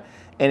Mad Cat,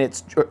 and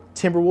it's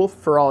Timberwolf,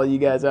 for all of you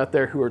guys out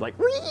there who are like,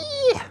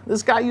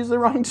 this guy used the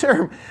wrong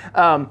term.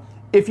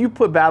 If you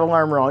put battle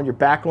armor on your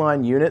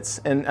backline units,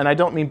 and I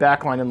don't mean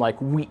backline in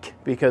like weak,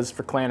 because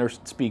for clanners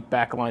speak,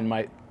 backline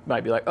might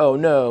might be like, oh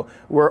no,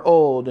 we're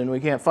old and we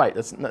can't fight.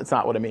 That's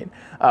not what I mean.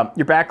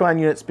 Your backline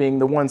units being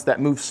the ones that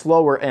move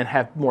slower and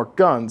have more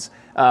guns.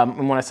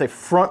 And when I say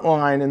front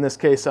line, in this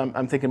case,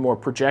 I'm thinking more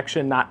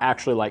projection, not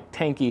actually like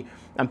tanky.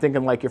 I'm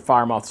thinking like your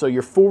fire moth. So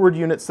your forward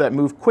units that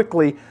move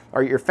quickly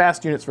are your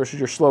fast units versus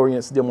your slower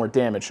units that deal more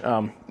damage,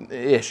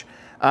 ish.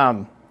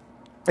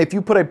 If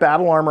you put a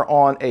battle armor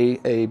on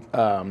a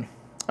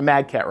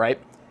Mad Cat, right,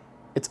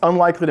 it's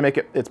unlikely to make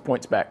its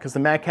points back because the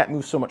Mad Cat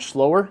moves so much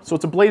slower. So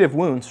it's a blade of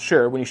wounds,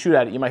 sure. When you shoot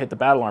at it, you might hit the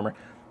battle armor.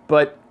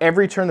 But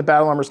every turn the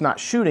battle armor is not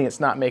shooting, it's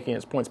not making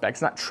its points back.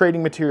 It's not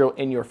trading material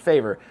in your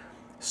favor.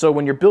 So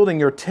when you're building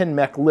your 10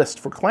 mech list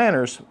for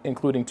clanners,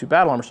 including 2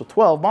 battle armor, so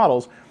 12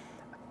 models,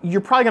 you're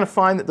probably going to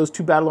find that those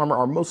 2 battle armor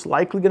are most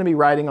likely going to be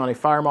riding on a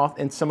fire moth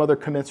and some other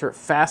commensurate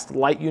fast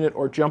light unit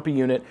or jumpy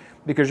unit,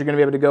 because you're going to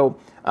be able to go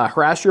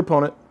harass your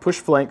opponent, push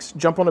flanks,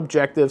 jump on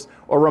objectives,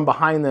 or run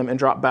behind them and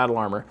drop battle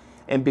armor.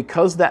 And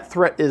because that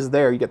threat is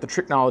there, you get the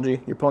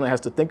tricknology, your opponent has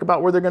to think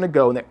about where they're going to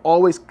go, and they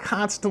always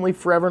constantly,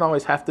 forever and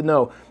always have to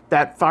know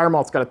that fire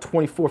moth's got a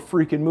 24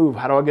 freaking move.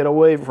 How do I get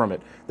away from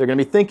it? They're going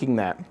to be thinking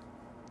that.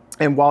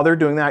 And while they're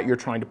doing that, you're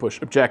trying to push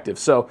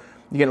objectives. So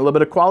you're getting a little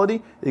bit of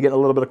quality, you're getting a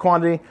little bit of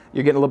quantity,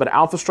 you're getting a little bit of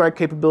alpha strike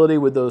capability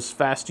with those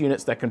fast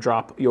units that can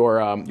drop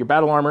your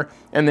battle armor,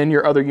 and then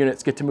your other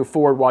units get to move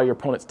forward while your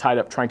opponent's tied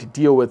up trying to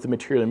deal with the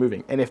material they're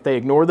moving. And if they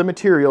ignore the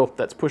material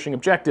that's pushing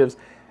objectives,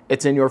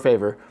 it's in your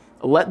favor.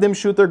 Let them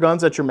shoot their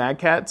guns at your Mad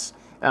Cats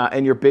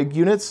and your big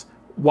units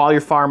while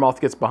your fire moth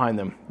gets behind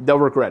them. They'll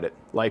regret it.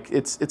 Like,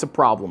 it's a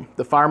problem.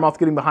 The fire moth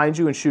getting behind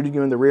you and shooting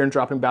you in the rear and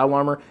dropping battle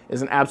armor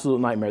is an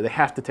absolute nightmare. They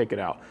have to take it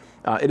out.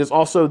 It is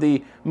also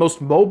the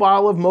most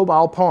mobile of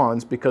mobile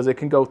pawns because it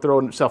can go throw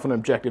itself an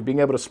objective. Being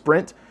able to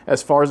sprint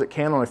as far as it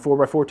can on a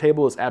 4x4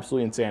 table is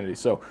absolutely insanity.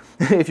 So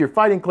if you're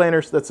fighting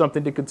clanners, that's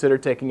something to consider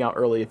taking out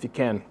early if you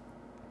can.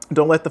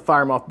 Don't let the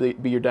fire moth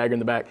be your dagger in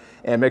the back,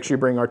 and make sure you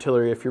bring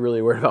artillery if you're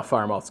really worried about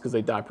fire moths, because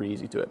they die pretty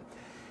easy to it.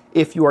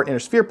 If you are an Inner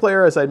Sphere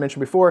player, as I mentioned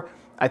before,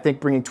 I think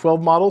bringing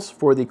 12 models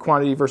for the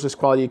quantity versus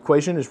quality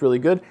equation is really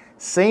good.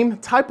 Same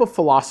type of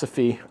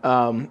philosophy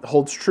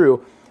holds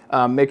true.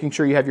 Making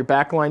sure you have your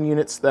backline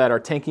units that are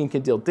tanky and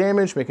can deal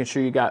damage, making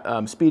sure you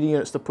got speedy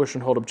units to push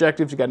and hold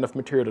objectives, you got enough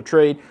material to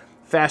trade,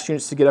 fast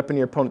units to get up in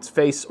your opponent's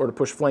face or to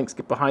push flanks,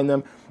 get behind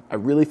them. I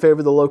really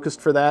favor the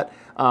Locust for that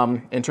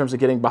in terms of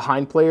getting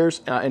behind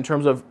players. In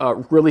terms of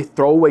really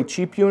throwaway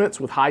cheap units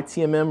with high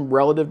TMM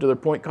relative to their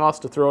point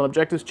cost to throw on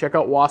objectives, check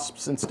out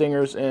Wasps and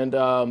Stingers and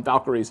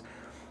Valkyries.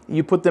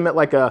 You put them at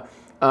like a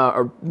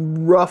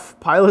rough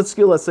pilot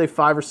skill, let's say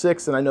 5 or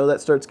 6, and I know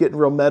that starts getting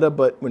real meta,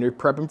 but when you're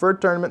prepping for a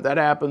tournament, that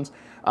happens.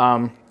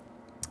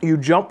 You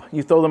jump,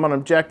 you throw them on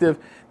objective,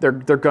 their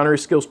gunnery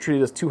skills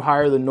treated as too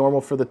higher than normal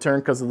for the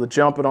turn because of the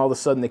jump, and all of a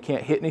sudden they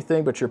can't hit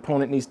anything, but your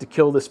opponent needs to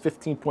kill this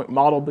 15-point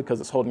model because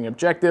it's holding an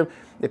objective.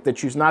 If they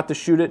choose not to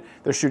shoot it,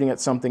 they're shooting at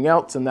something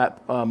else, and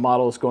that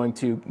model is going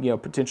to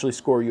potentially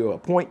score you a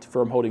point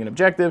from holding an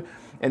objective.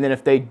 And then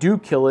if they do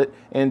kill it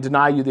and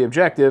deny you the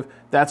objective,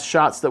 that's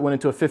shots that went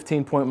into a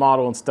 15-point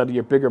model instead of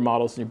your bigger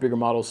models, and your bigger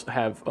models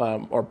have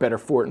are better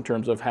for it in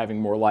terms of having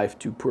more life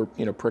to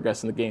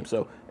progress in the game.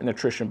 So an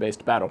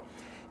attrition-based battle.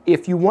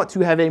 If you want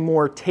to have a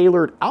more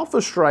tailored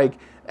Alpha Strike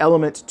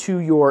element to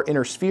your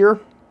Inner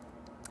Sphere,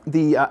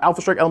 the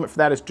Alpha Strike element for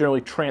that is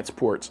generally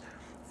transports.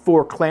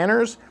 For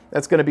clanners,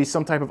 that's going to be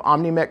some type of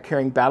Omni-Mech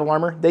carrying battle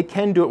armor. They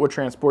can do it with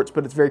transports,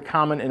 but it's very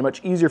common and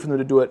much easier for them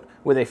to do it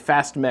with a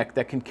fast mech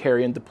that can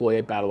carry and deploy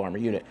a battle armor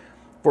unit.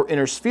 For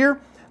Inner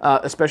Sphere,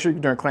 especially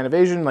during clan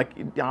evasion, like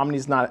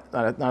Omni's not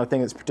a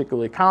thing that's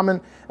particularly common.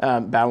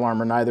 Battle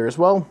armor neither as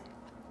well.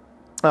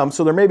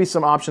 So there may be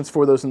some options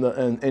for those in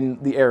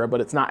the era,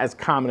 but it's not as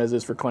common as it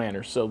is for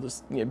clanners. So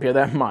just bear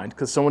that in mind,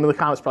 because someone in the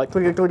comments probably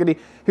clickety clickety.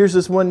 Here's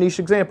this one niche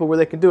example where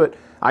they can do it.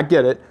 I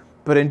get it,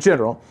 but in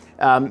general.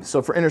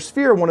 So for Inner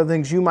Sphere, one of the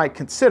things you might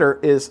consider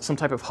is some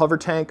type of hover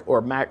tank or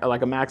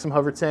like a Maxim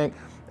hover tank,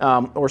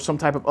 or some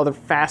type of other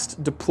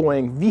fast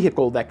deploying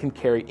vehicle that can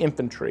carry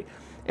infantry.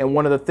 And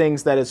one of the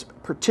things that is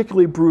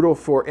particularly brutal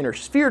for Inner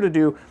Sphere to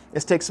do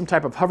is take some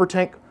type of hover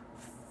tank,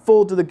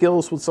 full to the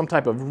gills with some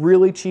type of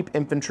really cheap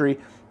infantry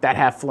that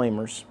have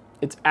flamers.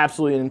 It's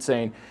absolutely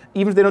insane.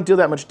 Even if they don't deal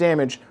that much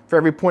damage, for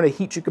every point of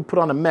heat you could put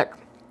on a mech,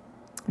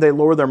 they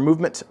lower their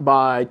movement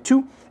by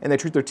 2, and they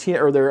treat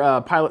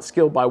their pilot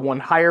skill by 1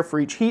 higher for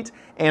each heat,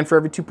 and for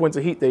every 2 points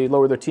of heat, they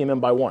lower their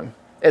TMM by 1.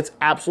 It's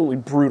absolutely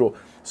brutal.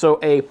 So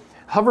a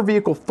hover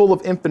vehicle full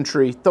of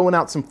infantry throwing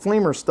out some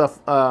flamer stuff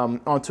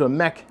onto a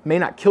mech may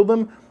not kill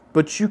them,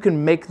 but you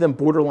can make them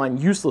borderline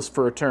useless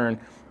for a turn.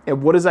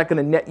 And what is that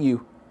going to net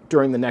you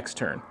during the next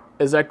turn?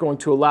 Is that going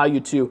to allow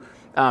you to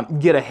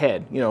get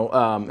ahead,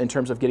 in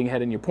terms of getting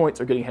ahead in your points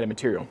or getting ahead in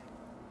material?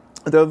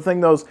 The other thing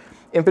those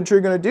infantry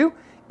are going to do,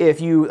 if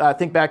you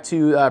think back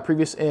to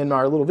previous in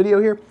our little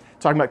video here,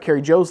 talking about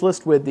Carry Joe's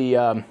list with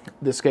the,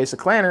 this case, a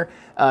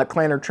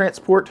Clanner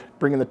transport,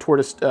 bringing the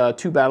Tortoise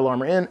 2 battle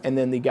armor in, and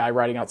then the guy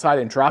riding outside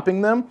and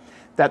dropping them.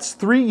 That's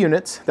 3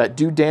 units that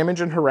do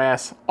damage and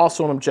harass,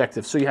 also an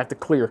objective, so you have to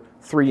clear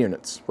 3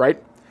 units,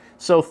 right?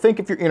 So think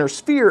if you're in a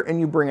sphere and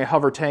you bring a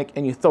hover tank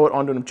and you throw it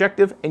onto an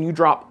objective and you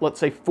drop, let's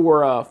say,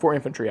 four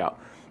infantry out.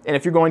 And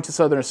if you're going to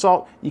Southern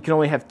Assault, you can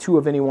only have 2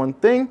 of any one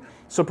thing.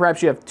 So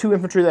perhaps you have 2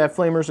 infantry that have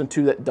flamers and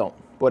 2 that don't,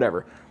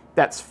 whatever.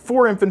 That's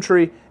 4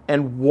 infantry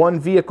and 1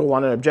 vehicle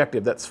on an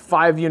objective. That's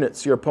 5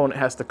 units your opponent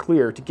has to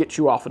clear to get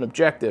you off an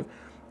objective.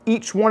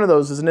 Each one of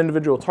those is an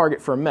individual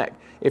target for a mech.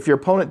 If your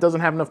opponent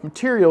doesn't have enough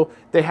material,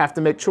 they have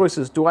to make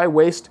choices. Do I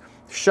waste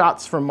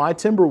shots from my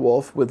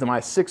Timberwolf with my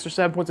 6 or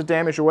 7 points of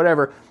damage or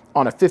whatever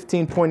on a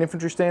 15-point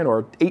infantry stand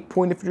or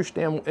 8-point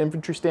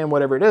infantry stand,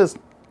 whatever it is?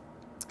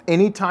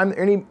 Anytime,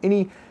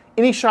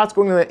 any shots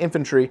going to that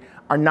infantry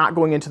are not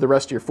going into the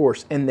rest of your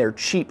force, and they're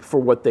cheap for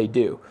what they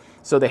do.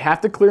 So they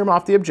have to clear them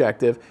off the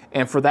objective,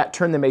 and for that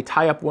turn, they may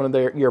tie up one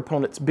of your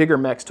opponent's bigger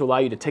mechs to allow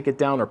you to take it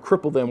down or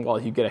cripple them while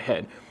you get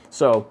ahead.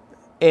 So,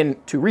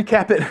 and to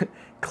recap it,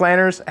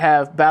 Clanners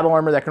have battle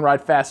armor that can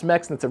ride fast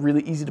mechs, and it's a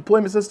really easy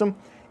deployment system.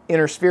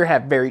 Inner Sphere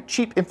have very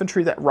cheap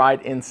infantry that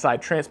ride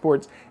inside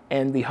transports,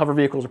 and the hover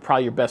vehicles are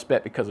probably your best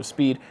bet because of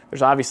speed.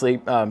 There's obviously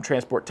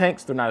transport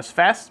tanks. They're not as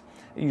fast.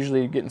 Usually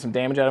you're getting some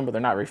damage at them, but they're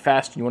not very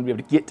fast. You want to be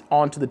able to get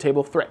onto the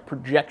table. Threat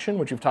projection,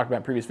 which we've talked about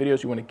in previous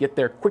videos, you want to get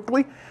there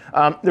quickly.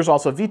 There's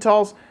also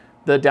VTOLs.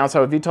 The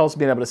downside with VTOLs is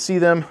being able to see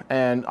them,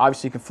 and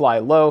obviously you can fly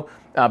low,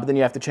 but then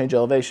you have to change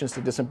elevations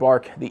to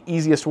disembark. The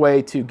easiest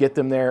way to get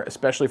them there,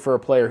 especially for a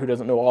player who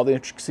doesn't know all the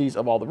intricacies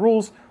of all the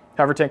rules,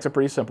 hover tanks are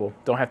pretty simple.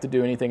 Don't have to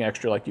do anything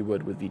extra like you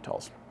would with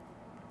VTOLs.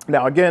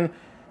 Now again,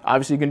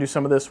 obviously you can do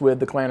some of this with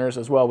the Clanners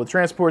as well with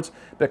transports,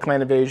 but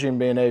clan invasion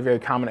being a very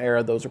common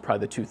era, those are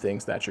probably the 2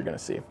 things that you're going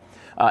to see.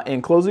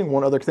 In closing,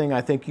 one other thing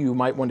I think you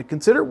might want to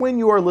consider when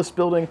you are list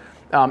building,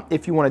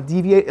 if you want to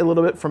deviate a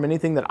little bit from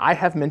anything that I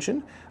have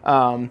mentioned,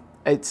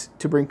 it's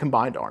to bring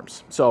combined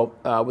arms. So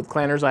with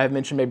Clanners, I have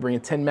mentioned maybe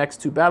bringing 10 mechs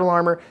to battle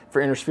armor. For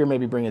Inner Sphere,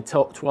 maybe bringing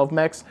 12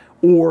 mechs,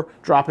 or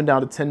dropping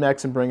down to 10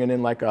 mechs and bringing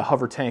in like a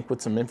hover tank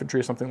with some infantry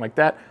or something like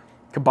that.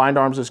 Combined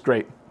arms is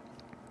great.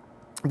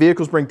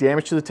 Vehicles bring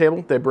damage to the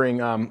table. They bring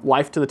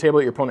life to the table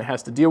that your opponent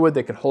has to deal with.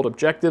 They can hold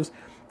objectives.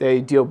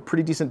 They deal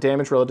pretty decent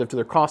damage relative to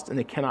their cost, and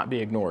they cannot be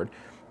ignored.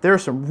 There are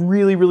some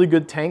really, really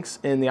good tanks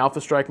in the Alpha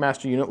Strike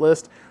Master unit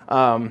list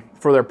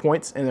for their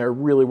points, and they're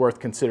really worth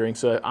considering.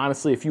 So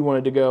honestly, if you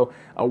wanted to go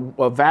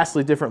a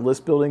vastly different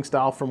list building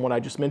style from what I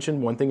just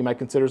mentioned, one thing you might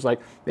consider is like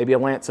maybe a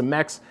lance of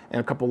mechs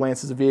and a couple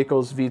lances of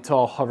vehicles,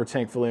 VTOL, hover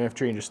tank, full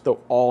infantry, and just throw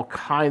all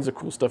kinds of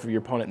cool stuff at your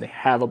opponent. And they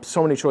have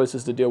so many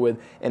choices to deal with,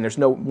 and there's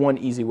no one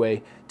easy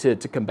way to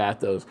combat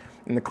those.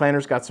 And the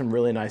Clanners got some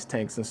really nice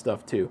tanks and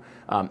stuff too.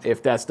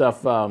 If that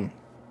stuff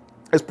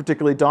is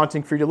particularly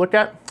daunting for you to look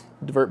at,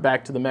 divert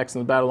back to the mechs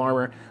and the battle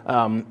armor,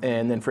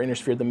 and then for Inner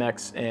Sphere, the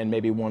mechs and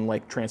maybe one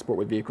like transport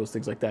with vehicles,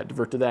 things like that.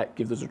 Divert to that,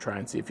 give those a try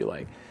and see if you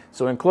like.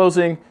 So in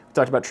closing, we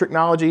talked about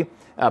tricknology,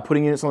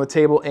 putting units on the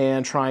table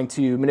and trying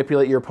to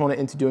manipulate your opponent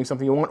into doing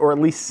something you want, or at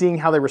least seeing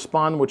how they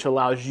respond, which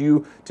allows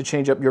you to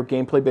change up your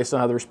gameplay based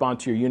on how they respond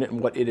to your unit and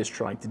what it is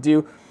trying to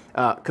do.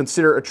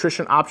 Consider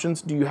attrition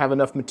options. Do you have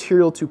enough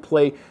material to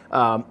play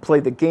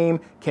the game?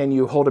 Can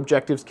you hold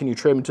objectives? Can you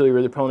trade material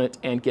with your opponent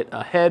and get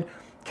ahead?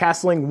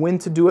 Castling, when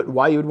to do it,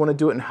 why you would want to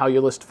do it, and how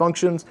your list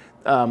functions.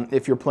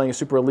 If you're playing a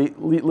super elite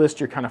list,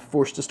 you're kind of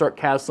forced to start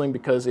castling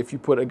because if you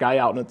put a guy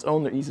out on its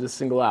own, they're easy to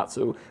single out.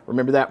 So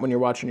remember that when you're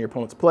watching your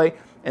opponents play.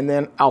 And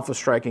then alpha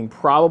striking,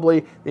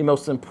 probably the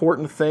most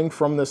important thing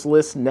from this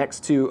list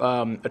next to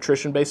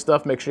attrition-based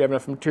stuff. Make sure you have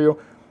enough material.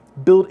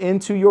 Build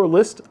into your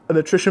list an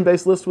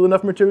attrition-based list with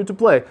enough material to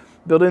play.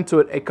 Build into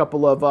it a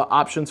couple of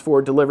options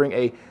for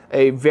delivering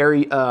a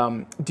very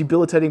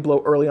debilitating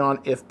blow early on,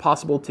 if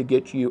possible, to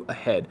get you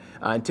ahead.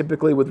 And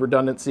typically with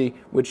redundancy,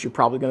 which you're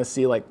probably going to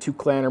see like 2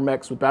 Clanner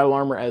mechs with battle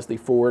armor as the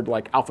forward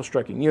like alpha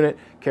striking unit.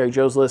 Carry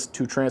Joe's list,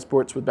 2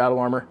 transports with battle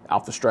armor,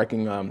 alpha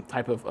striking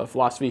type of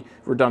philosophy.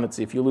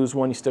 Redundancy, if you lose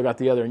one, you still got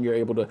the other, and you're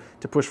able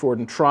to push forward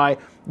and try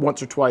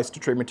once or twice to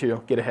trade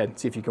material, get ahead,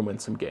 see if you can win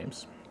some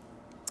games.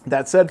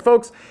 That said,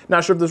 folks,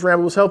 not sure if this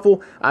ramble was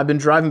helpful. I've been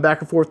driving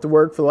back and forth to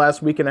work for the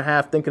last week and a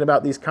half thinking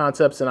about these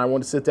concepts, and I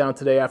want to sit down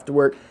today after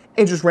work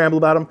and just ramble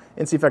about them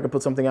and see if I can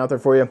put something out there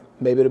for you.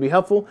 Maybe it'll be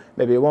helpful,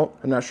 maybe it won't.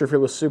 I'm not sure if it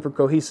was super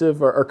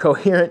cohesive or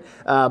coherent,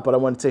 but I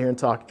wanted to sit here and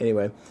talk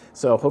anyway.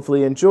 So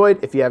hopefully you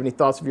enjoyed. If you have any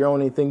thoughts of your own,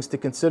 any things to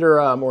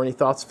consider, or any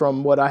thoughts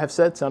from what I have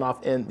said, sound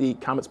off in the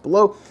comments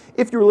below.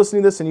 If you're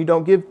listening to this and you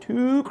don't give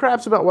 2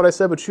 craps about what I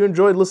said, but you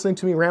enjoyed listening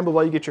to me ramble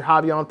while you get your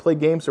hobby on, play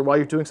games, or while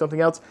you're doing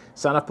something else,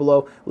 sign off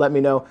below. Let me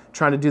know.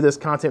 Trying to do this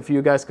content for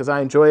you guys because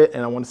I enjoy it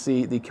and I want to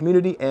see the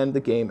community and the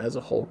game as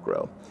a whole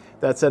grow.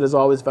 That said, as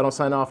always, if I don't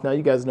sign off now,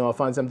 you guys know I'll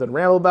find something to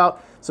ramble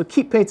about. So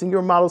keep painting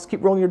your models,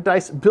 keep rolling your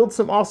dice, build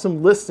some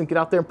awesome lists, and get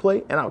out there and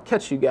play, and I'll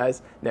catch you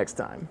guys next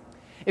time.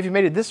 If you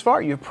made it this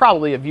far, you're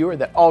probably a viewer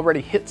that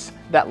already hits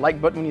that like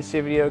button when you see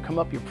a video come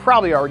up. You're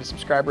probably already a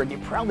subscriber, and you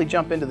probably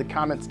jump into the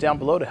comments down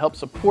below to help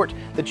support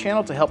the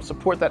channel, to help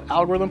support that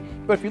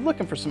algorithm. But if you're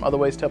looking for some other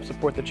ways to help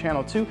support the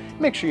channel too,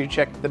 make sure you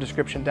check the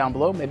description down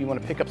below. Maybe you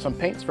want to pick up some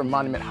paints from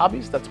Monument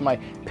Hobbies. That's my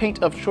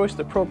paint of choice,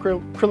 the Pro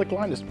Acrylic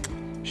line. Just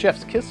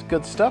Chef's kiss,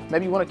 good stuff.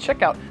 Maybe you want to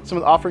check out some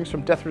of the offerings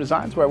from Death Row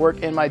Designs, where I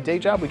work in my day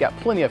job. We got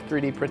plenty of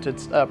 3D printed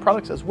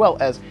products, as well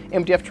as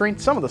MDF terrain,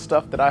 some of the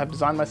stuff that I have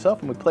designed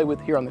myself and we play with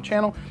here on the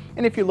channel.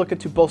 And if you're looking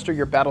to bolster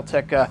your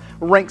Battletech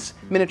ranks,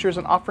 miniatures,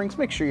 and offerings,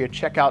 make sure you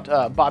check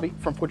out Bobby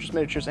from Fortress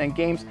Miniatures and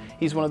Games.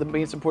 He's one of the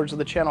main supporters of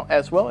the channel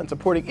as well, and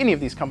supporting any of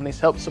these companies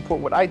helps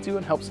support what I do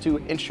and helps to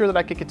ensure that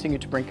I can continue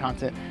to bring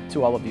content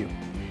to all of you.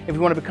 If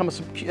you want to become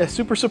a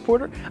super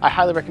supporter, I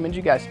highly recommend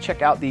you guys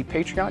check out the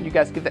Patreon. You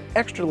guys give that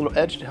extra little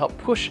edge to help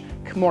push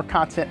more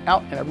content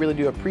out, and I really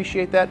do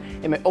appreciate that.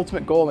 And my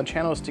ultimate goal on the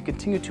channel is to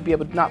continue to be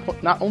able to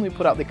not only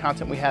put out the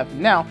content we have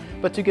now,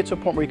 but to get to a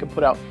point where you can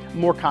put out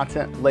more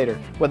content later,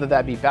 whether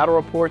that be battle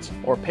reports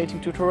or painting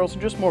tutorials or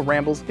just more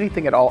rambles,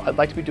 anything at all. I'd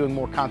like to be doing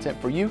more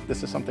content for you.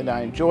 This is something that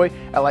I enjoy.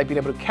 I like being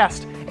able to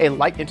cast a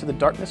light into the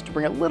darkness to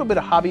bring a little bit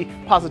of hobby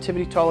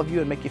positivity to all of you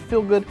and make you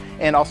feel good,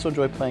 and also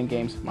enjoy playing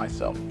games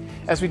myself.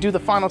 As we do the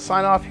final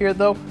sign off here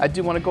though, I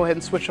do want to go ahead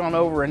and switch on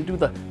over and do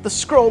the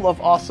scroll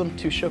of awesome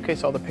to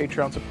showcase all the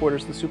Patreon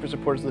supporters, the super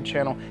supporters of the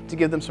channel, to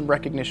give them some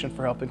recognition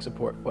for helping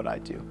support what I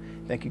do.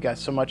 Thank you guys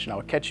so much, and I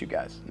will catch you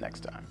guys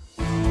next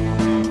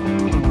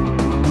time.